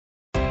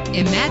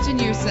Imagine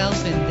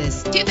yourself in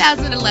this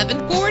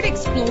 2011 Ford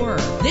Explorer.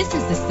 This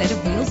is the set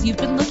of wheels you've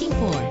been looking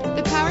for.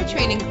 The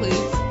powertrain includes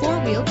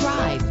four-wheel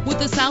drive with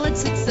a solid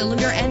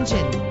six-cylinder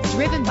engine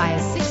driven by a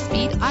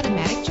 6-speed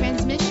automatic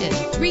transmission.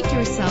 Treat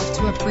yourself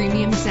to a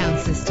premium sound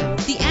system.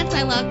 The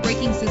anti-lock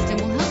braking system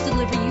will help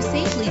deliver you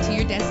safely to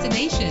your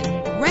destination.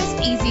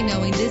 Rest easy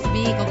knowing this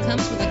vehicle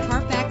comes with a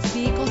Carfax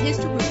Vehicle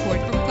History Report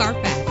from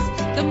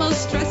Carfax, the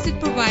most trusted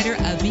provider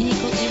of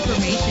vehicle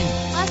information.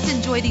 Plus,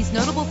 enjoy these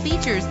notable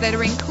features that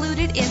are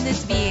included in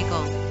this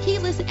vehicle: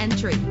 keyless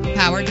entry,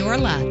 power door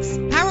locks,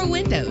 power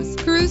windows,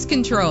 cruise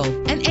control,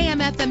 an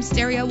AM/FM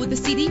stereo with a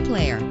CD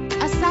player,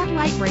 a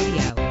satellite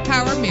radio,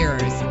 power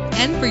mirrors.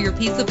 And for your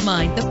peace of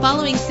mind, the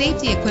following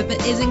safety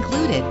equipment is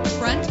included: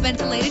 front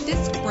ventilated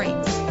disc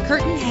brakes,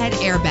 curtain head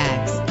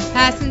airbags,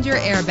 passenger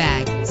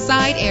airbag,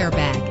 side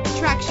airbag,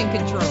 traction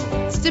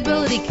control,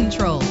 stability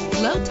control,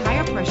 low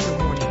tire pressure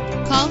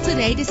warning. Call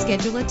today to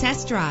schedule a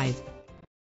test drive.